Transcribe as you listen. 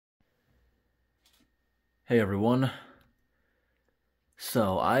Hey everyone.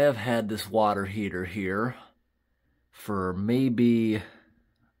 So I have had this water heater here for maybe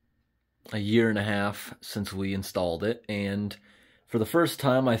a year and a half since we installed it, and for the first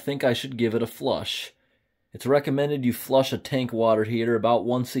time I think I should give it a flush. It's recommended you flush a tank water heater about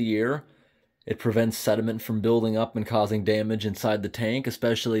once a year. It prevents sediment from building up and causing damage inside the tank,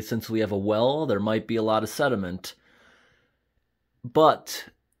 especially since we have a well. There might be a lot of sediment. But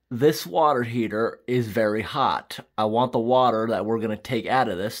this water heater is very hot. I want the water that we're going to take out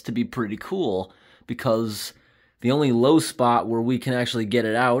of this to be pretty cool, because the only low spot where we can actually get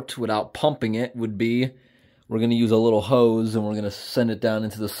it out without pumping it would be we're going to use a little hose and we're going to send it down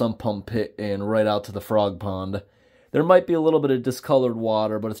into the sump pump pit and right out to the frog pond. There might be a little bit of discolored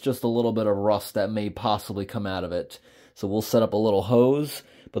water, but it's just a little bit of rust that may possibly come out of it. So we'll set up a little hose,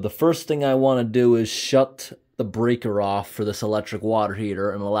 but the first thing I want to do is shut the breaker off for this electric water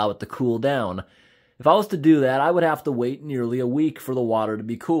heater and allow it to cool down. If I was to do that, I would have to wait nearly a week for the water to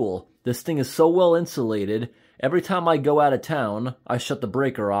be cool. This thing is so well insulated, every time I go out of town, I shut the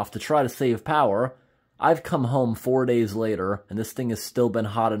breaker off to try to save power. I've come home 4 days later, and this thing has still been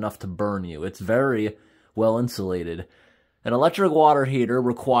hot enough to burn you. It's very well insulated. An electric water heater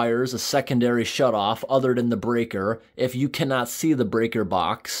requires a secondary shutoff other than the breaker if you cannot see the breaker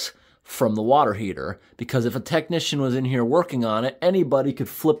box from the water heater, because if a technician was in here working on it, anybody could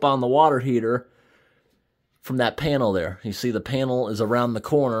flip on the water heater from that panel there. You see the panel is around the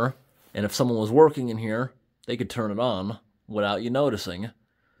corner, and if someone was working in here, they could turn it on without you noticing.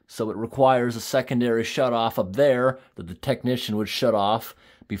 So it requires a secondary shutoff up there that the technician would shut off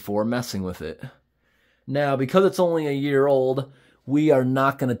before messing with it. Now, because it's only a year old, we are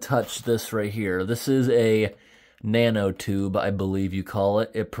not going to touch this right here. This is a nanotube, I believe you call it.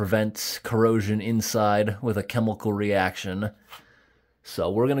 It prevents corrosion inside with a chemical reaction.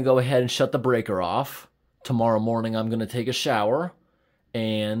 So we're going to go ahead and shut the breaker off. Tomorrow morning I'm going to take a shower,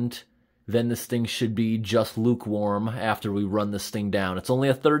 and then this thing should be just lukewarm after we run this thing down. It's only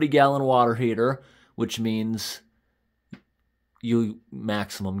a 30-gallon water heater, which means you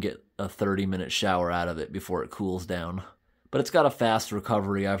maximum get a 30-minute shower out of it before it cools down. But it's got a fast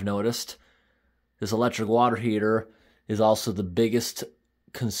recovery, I've noticed. This electric water heater is also the biggest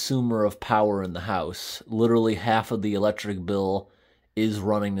consumer of power in the house. Literally half of the electric bill is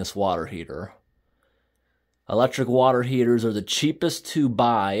running this water heater. Electric water heaters are the cheapest to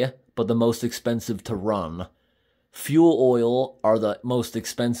buy, but the most expensive to run. Fuel oil are the most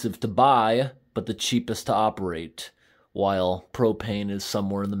expensive to buy, but the cheapest to operate, while propane is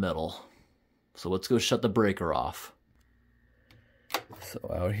somewhere in the middle. So let's go shut the breaker off. So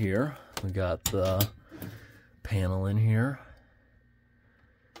out here, we got the panel in here.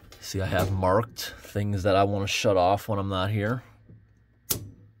 See, I have marked things that I want to shut off when I'm not here.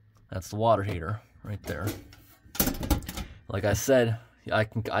 That's the water heater right there. Like I said, I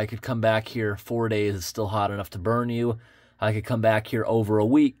could come back here 4 days, it's still hot enough to burn you. I could come back here over a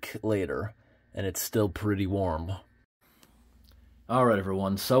week later, and it's still pretty warm. Alright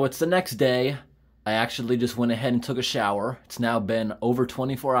everyone, so it's the next day. I actually just went ahead and took a shower. It's now been over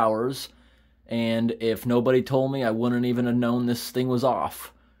 24 hours, and if nobody told me, I wouldn't even have known this thing was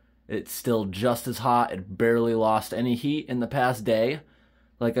off. It's still just as hot. It barely lost any heat in the past day.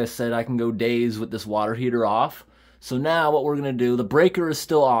 Like I said, I can go days with this water heater off. So now what we're going to do, the breaker is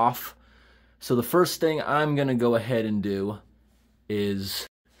still off. So the first thing I'm going to go ahead and do is,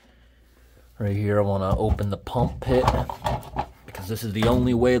 right here, I want to open the pump pit, because this is the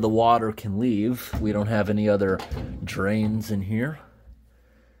only way the water can leave. We don't have any other drains in here.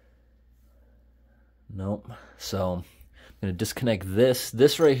 Nope. So I'm going to disconnect this.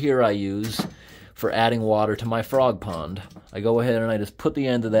 This right here I use for adding water to my frog pond. I go ahead and I just put the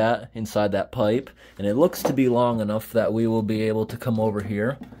end of that inside that pipe, and it looks to be long enough that we will be able to come over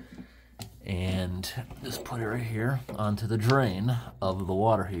here and just put it right here onto the drain of the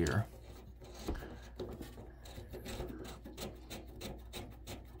water heater.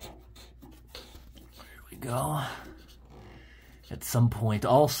 Here we go. At some point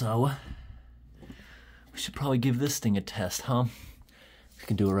also, we should probably give this thing a test, huh? We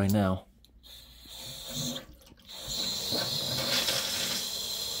can do it right now.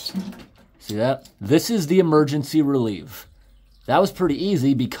 See that? This is the emergency relief. That was pretty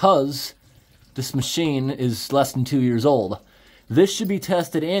easy because this machine is less than 2 years old. This should be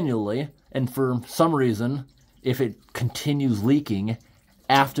tested annually, and for some reason, if it continues leaking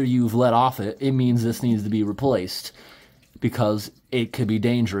after you've let off it, it means this needs to be replaced, because it could be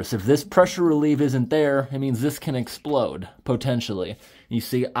dangerous. If this pressure relief isn't there, it means this can explode, potentially. You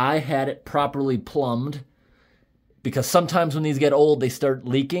see, I had it properly plumbed, because sometimes when these get old, they start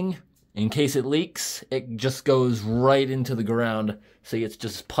leaking, In case it leaks, it just goes right into the ground. See, it's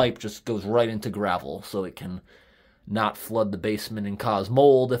just pipe just goes right into gravel, so it can not flood the basement and cause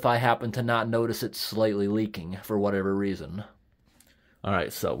mold if I happen to not notice it slightly leaking for whatever reason. All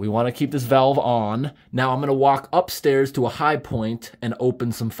right, so we want to keep this valve on. Now I'm going to walk upstairs to a high point and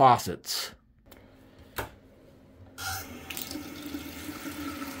open some faucets.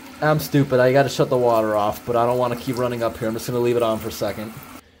 I'm stupid. I got to shut the water off, but I don't want to keep running up here. I'm just going to leave it on for a second.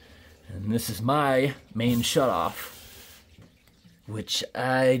 And this is my main shutoff, which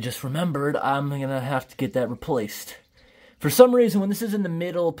I just remembered I'm going to have to get that replaced. For some reason, when this is in the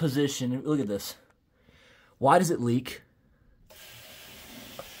middle position, look at this. Why does it leak?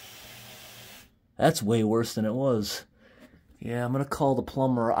 That's way worse than it was. Yeah, I'm going to call the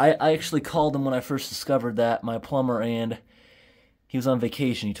plumber. I actually called him when I first discovered that, my plumber, and he was on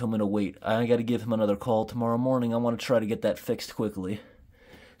vacation. He told me to wait. I got to give him another call tomorrow morning. I want to try to get that fixed quickly.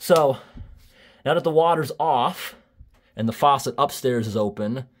 So, now that the water's off and the faucet upstairs is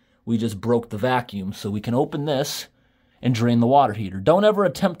open, we just broke the vacuum. So we can open this and drain the water heater. Don't ever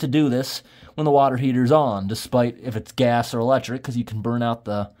attempt to do this when the water heater's on, despite if it's gas or electric, because you can burn out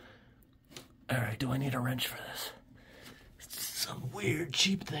the... All right, do I need a wrench for this? It's some weird,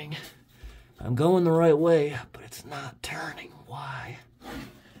 cheap thing. I'm going the right way, but it's not turning. Why?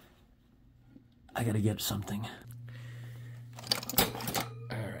 I gotta get something. All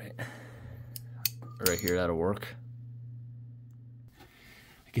right. Right here, that'll work.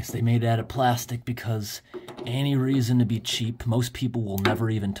 I guess they made it out of plastic because any reason to be cheap, most people will never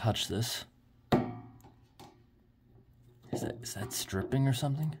even touch this. Is that stripping or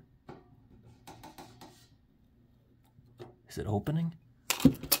something? Is it opening?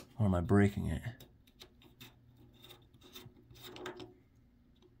 Or am I breaking it?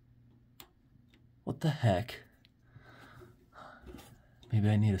 What the heck? Maybe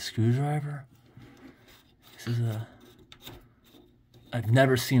I need a screwdriver? This is a... I've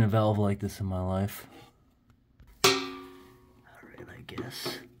never seen a valve like this in my life. Alright, I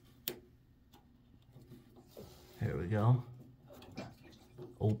guess. There we go.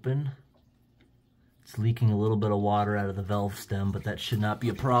 Open. It's leaking a little bit of water out of the valve stem, but that should not be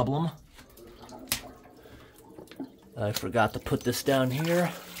a problem. I forgot to put this down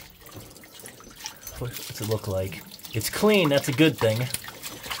here. What's it look like? It's clean, that's a good thing.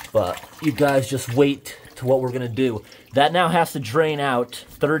 But you guys just wait to what we're gonna do. That now has to drain out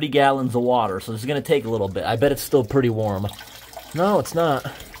 30 gallons of water, so this is gonna take a little bit. I bet it's still pretty warm. No, it's not.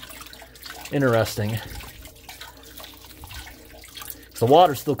 Interesting. So the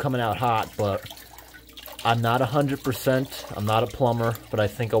water's still coming out hot, but I'm not 100%, I'm not a plumber, but I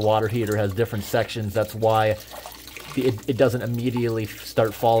think a water heater has different sections. That's why it doesn't immediately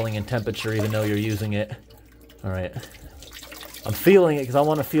start falling in temperature even though you're using it. All right. I'm feeling it because I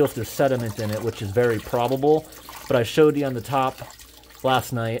want to feel if there's sediment in it, which is very probable. But I showed you on the top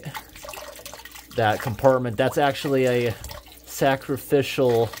last night, that compartment, that's actually a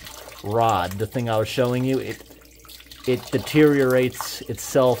sacrificial rod. The thing I was showing you, it deteriorates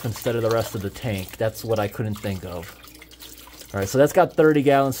itself instead of the rest of the tank. That's what I couldn't think of. All right, so that's got 30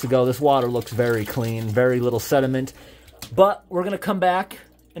 gallons to go. This water looks very clean, very little sediment. But we're going to come back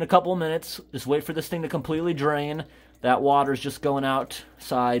in a couple of minutes. Just wait for this thing to completely drain. That water's just going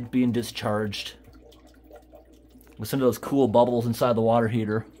outside, being discharged. Listen to those cool bubbles inside the water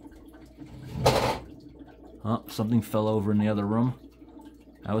heater. Oh, something fell over in the other room.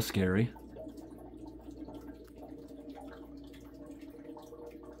 That was scary.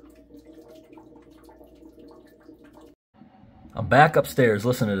 I'm back upstairs.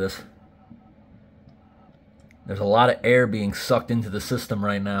 Listen to this. There's a lot of air being sucked into the system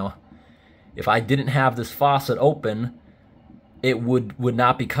right now. If I didn't have this faucet open, it would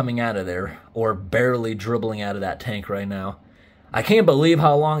not be coming out of there, or barely dribbling out of that tank right now. I can't believe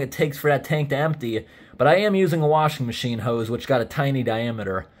how long it takes for that tank to empty, but I am using a washing machine hose, which got a tiny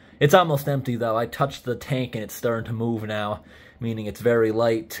diameter. It's almost empty, though. I touched the tank, and it's starting to move now, meaning it's very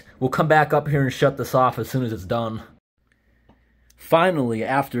light. We'll come back up here and shut this off as soon as it's done. Finally,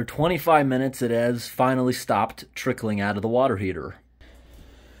 after 25 minutes, it has finally stopped trickling out of the water heater.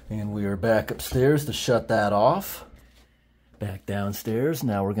 And we are back upstairs to shut that off. Back downstairs.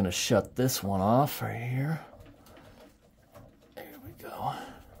 Now we're going to shut this one off right here. There we go.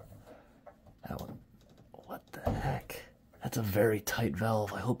 That one. What the heck? That's a very tight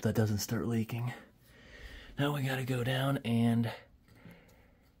valve. I hope that doesn't start leaking. Now we got to go down and...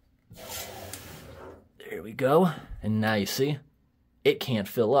 There we go. And now you see, it can't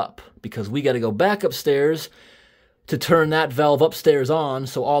fill up because we got to go back upstairs to turn that valve upstairs on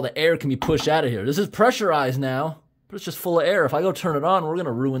so all the air can be pushed out of here. This is pressurized now. but it's just full of air. If I go turn it on, we're going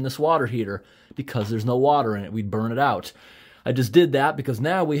to ruin this water heater because there's no water in it. We'd burn it out. I just did that because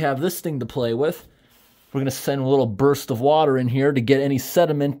now we have this thing to play with. We're going to send a little burst of water in here to get any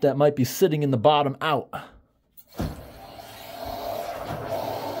sediment that might be sitting in the bottom out.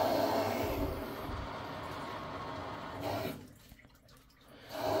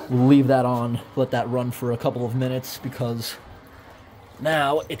 We'll leave that on, let that run for a couple of minutes because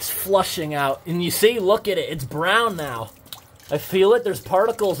now it's flushing out. And you see, look at it, it's brown now. I feel it, there's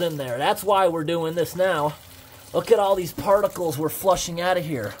particles in there. That's why we're doing this now. Look at all these particles we're flushing out of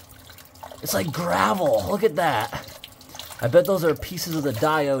here. It's like gravel, look at that. I bet those are pieces of the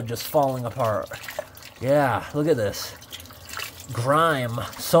diode just falling apart. Yeah, look at this. Grime,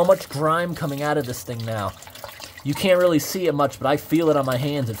 so much grime coming out of this thing now. You can't really see it much, but I feel it on my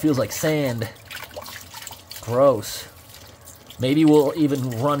hands. It feels like sand. Gross. Maybe we'll even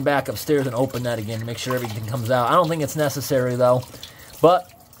run back upstairs and open that again to make sure everything comes out. I don't think it's necessary, though.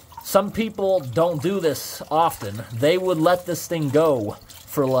 But some people don't do this often. They would let this thing go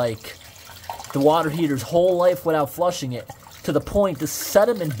for, like, the water heater's whole life without flushing it, to the point the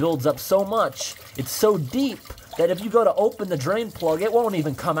sediment builds up so much, it's so deep, that if you go to open the drain plug, it won't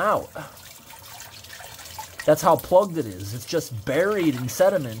even come out. That's how plugged it is. It's just buried in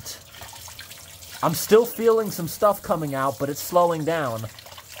sediment. I'm still feeling some stuff coming out, but it's slowing down.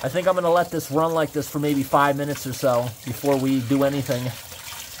 I think I'm going to let this run like this for maybe 5 minutes or so before we do anything.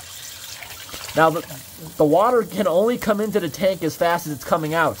 Now, the water can only come into the tank as fast as it's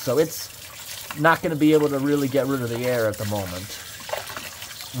coming out, so it's not going to be able to really get rid of the air at the moment.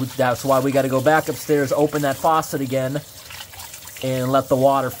 That's why we got to go back upstairs, open that faucet again, and let the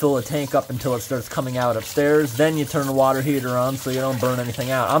water fill the tank up until it starts coming out upstairs. Then you turn the water heater on so you don't burn anything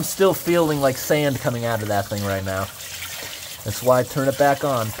out. I'm still feeling like sand coming out of that thing right now. That's why I turn it back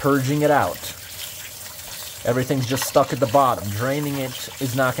on, purging it out. Everything's just stuck at the bottom. Draining it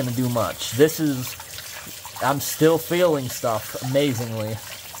is not going to do much. I'm still feeling stuff amazingly.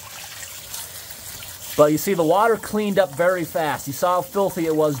 But you see, the water cleaned up very fast. You saw how filthy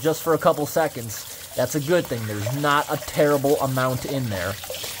it was just for a couple seconds. That's a good thing. There's not a terrible amount in there.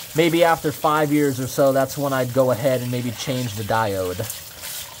 Maybe after 5 years or so, that's when I'd go ahead and maybe change the diode.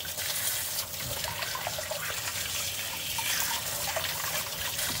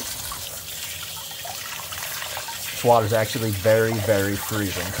 This water's actually very, very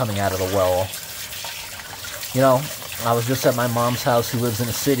freezing coming out of the well. You know, I was just at my mom's house who lives in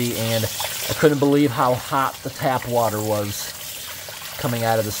a city, and I couldn't believe how hot the tap water was coming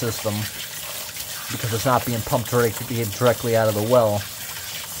out of the system, because it's not being pumped directly out of the well.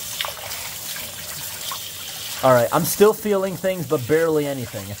 Alright, I'm still feeling things, but barely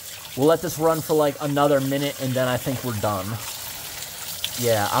anything. We'll let this run for like another minute, and then I think we're done.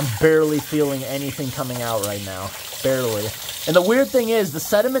 Yeah, I'm barely feeling anything coming out right now. Barely. And the weird thing is, the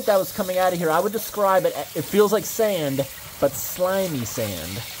sediment that was coming out of here, I would describe it, it feels like sand, but slimy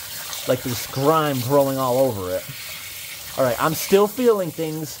sand. Like there's grime growing all over it. Alright, I'm still feeling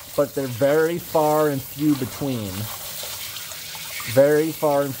things, but they're very far and few between. Very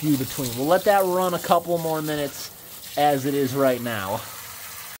far and few between. We'll let that run a couple more minutes as it is right now.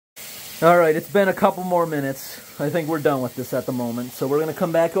 Alright, it's been a couple more minutes. I think we're done with this at the moment. So we're going to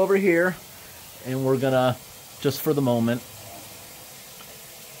come back over here, and we're going to, just for the moment,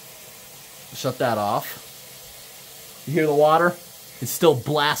 shut that off. You hear the water? It's still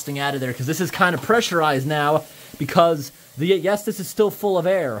blasting out of there, because this is kind of pressurized now, because yes, this is still full of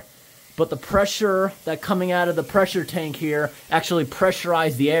air, but the pressure that coming out of the pressure tank here actually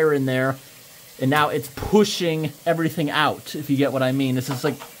pressurized the air in there, and now it's pushing everything out, if you get what I mean. This is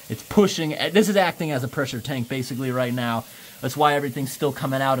like, it's pushing, this is acting as a pressure tank basically right now. That's why everything's still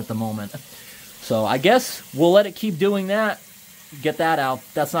coming out at the moment. So I guess we'll let it keep doing that, get that out.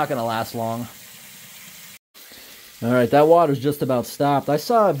 That's not going to last long. Alright, that water's just about stopped. I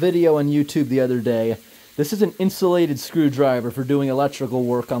saw a video on YouTube the other day. This is an insulated screwdriver for doing electrical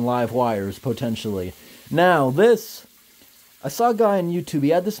work on live wires, potentially. Now, this, I saw a guy on YouTube, he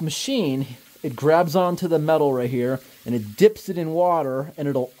had this machine, it grabs onto the metal right here, and it dips it in water, and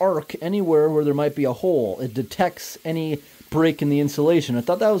it'll arc anywhere where there might be a hole. It detects any break in the insulation. I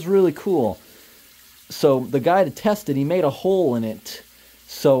thought that was really cool. So, the guy to test it, he made a hole in it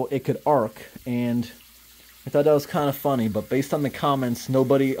so it could arc, and I thought that was kind of funny, but based on the comments,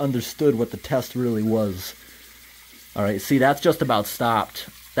 nobody understood what the test really was. Alright, see, that's just about stopped.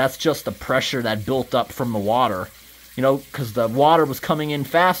 That's just the pressure that built up from the water. You know, because the water was coming in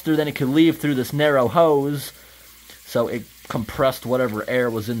faster than it could leave through this narrow hose, so it compressed whatever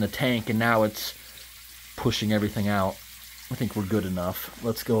air was in the tank, and now it's pushing everything out. I think we're good enough.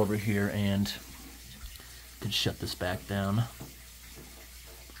 Let's go over here and Could shut this back down.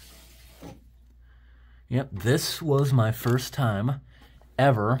 Yep, this was my first time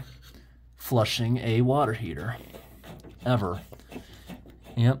ever flushing a water heater. Ever.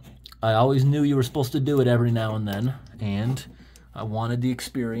 Yep, I always knew you were supposed to do it every now and then, and I wanted the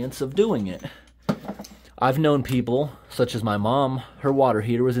experience of doing it. I've known people, such as my mom, her water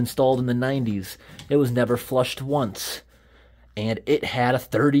heater was installed in the 90s. It was never flushed once. And it had a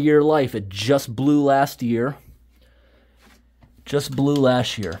 30-year life. It just blew last year. Just blew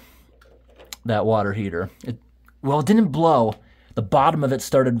last year, that water heater. Well, it didn't blow. The bottom of it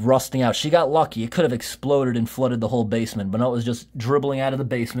started rusting out. She got lucky. It could have exploded and flooded the whole basement, but no, it was just dribbling out of the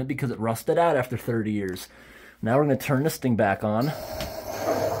basement because it rusted out after 30 years. Now we're going to turn this thing back on.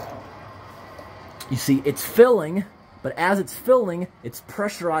 You see, it's filling, but as it's filling, it's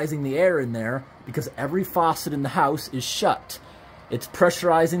pressurizing the air in there because every faucet in the house is shut. It's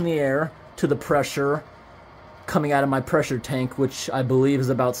pressurizing the air to the pressure coming out of my pressure tank, which I believe is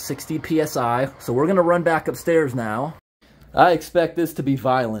about 60 psi. So we're going to run back upstairs now. I expect this to be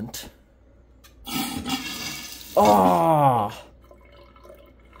violent. Oh!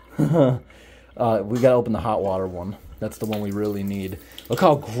 We got to open the hot water one. That's the one we really need. Look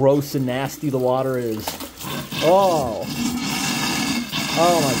how gross and nasty the water is. Oh!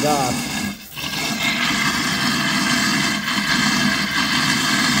 Oh my gosh.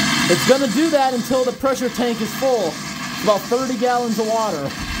 It's gonna do that until the pressure tank is full. It's about 30 gallons of water.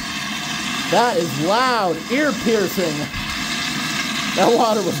 That is loud, ear-piercing. That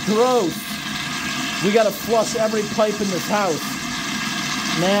water was gross. We gotta flush every pipe in this house.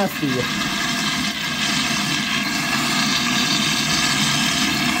 Nasty.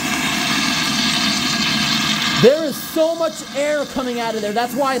 There is so much air coming out of there.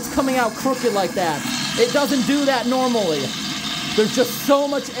 That's why it's coming out crooked like that. It doesn't do that normally. There's just so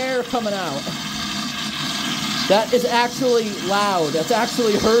much air coming out. That is actually loud. That's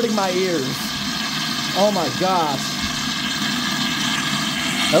actually hurting my ears. Oh my gosh.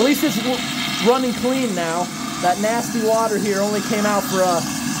 At least it's running clean now. That nasty water here only came out for a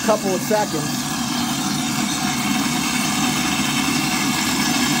couple of seconds.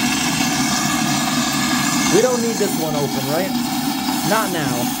 We don't need this one open, right? Not now.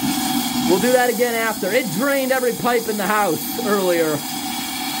 We'll do that again after. It drained every pipe in the house earlier.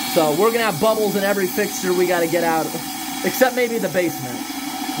 So we're going to have bubbles in every fixture we got to get out of. Except maybe the basement.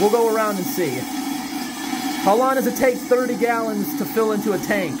 We'll go around and see. How long does it take 30 gallons to fill into a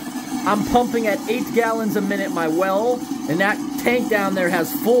tank? I'm pumping at 8 gallons a minute my well. And that tank down there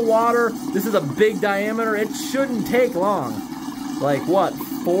has full water. This is a big diameter. It shouldn't take long. Like what,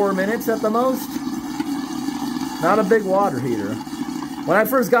 4 minutes at the most? Not a big water heater. When I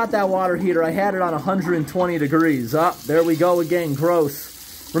first got that water heater, I had it on 120 degrees. Oh, there we go again,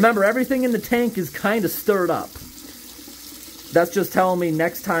 gross. Remember, everything in the tank is kind of stirred up. That's just telling me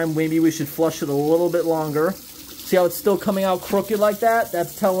next time maybe we should flush it a little bit longer. See how it's still coming out crooked like that?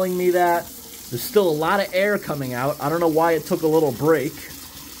 That's telling me that there's still a lot of air coming out. I don't know why it took a little break.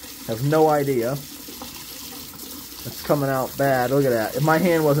 I have no idea. It's coming out bad. Look at that. If my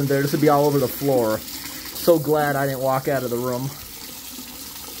hand wasn't there, this would be all over the floor. So glad I didn't walk out of the room.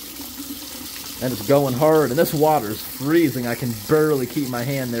 And it's going hard, and this water's freezing. I can barely keep my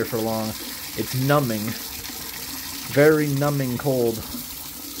hand there for long. It's numbing. Very numbing cold.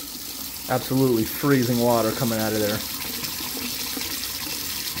 Absolutely freezing water coming out of there.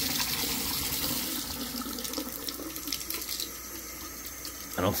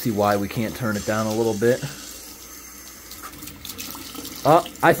 I don't see why we can't turn it down a little bit.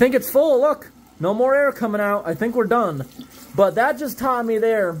 I think it's full, look. No more air coming out. I think we're done. But that just taught me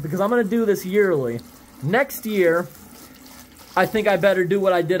there, because I'm going to do this yearly. Next year, I think I better do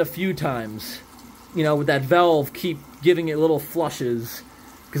what I did a few times. You know, with that valve, keep giving it little flushes.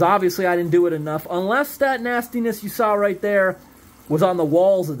 Because obviously I didn't do it enough. Unless that nastiness you saw right there was on the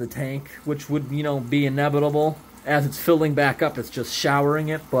walls of the tank, which would, you know, be inevitable. As it's filling back up, it's just showering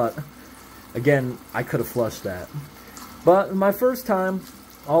it. But, again, I could have flushed that. But my first time,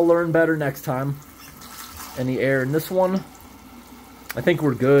 I'll learn better next time. Any air in this one? I think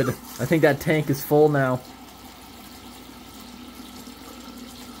we're good. I think that tank is full now.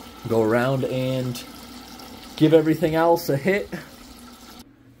 Go around and give everything else a hit.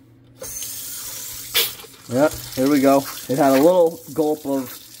 Yep, here we go. It had a little gulp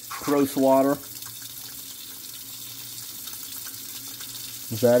of gross water.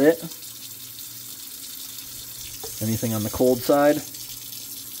 Is that it? Anything on the cold side?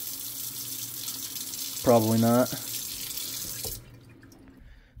 Probably not.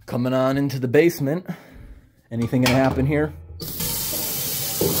 Coming on into the basement. Anything gonna happen here?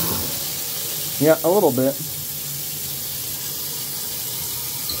 Yeah, a little bit.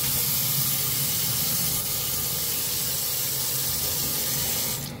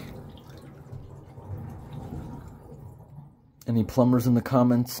 Any plumbers in the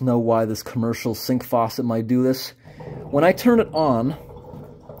comments know why this commercial sink faucet might do this? When I turn it on,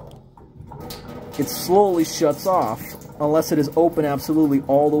 it slowly shuts off unless it is open absolutely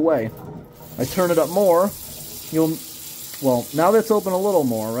all the way. I turn it up more, well, now that's open a little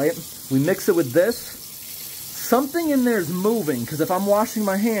more, right? We mix it with this. Something in there is moving, because if I'm washing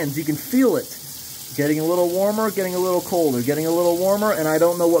my hands, you can feel it. Getting a little warmer, getting a little colder, getting a little warmer, and I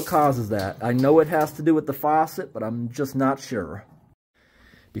don't know what causes that. I know it has to do with the faucet, but I'm just not sure.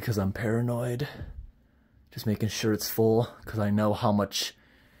 Because I'm paranoid. Just making sure it's full, because I know how much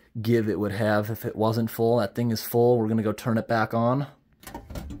give it would have if it wasn't full. That thing is full. We're going to go turn it back on.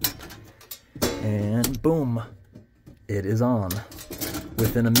 And boom, it is on.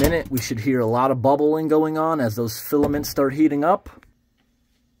 Within a minute, we should hear a lot of bubbling going on as those filaments start heating up.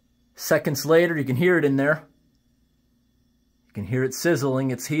 Seconds later, you can hear it in there. You can hear it sizzling.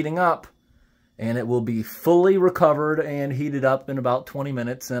 It's heating up. And it will be fully recovered and heated up in about 20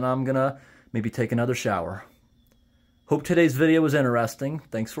 minutes. And I'm going to maybe take another shower. Hope today's video was interesting.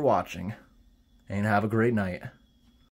 Thanks for watching. And have a great night.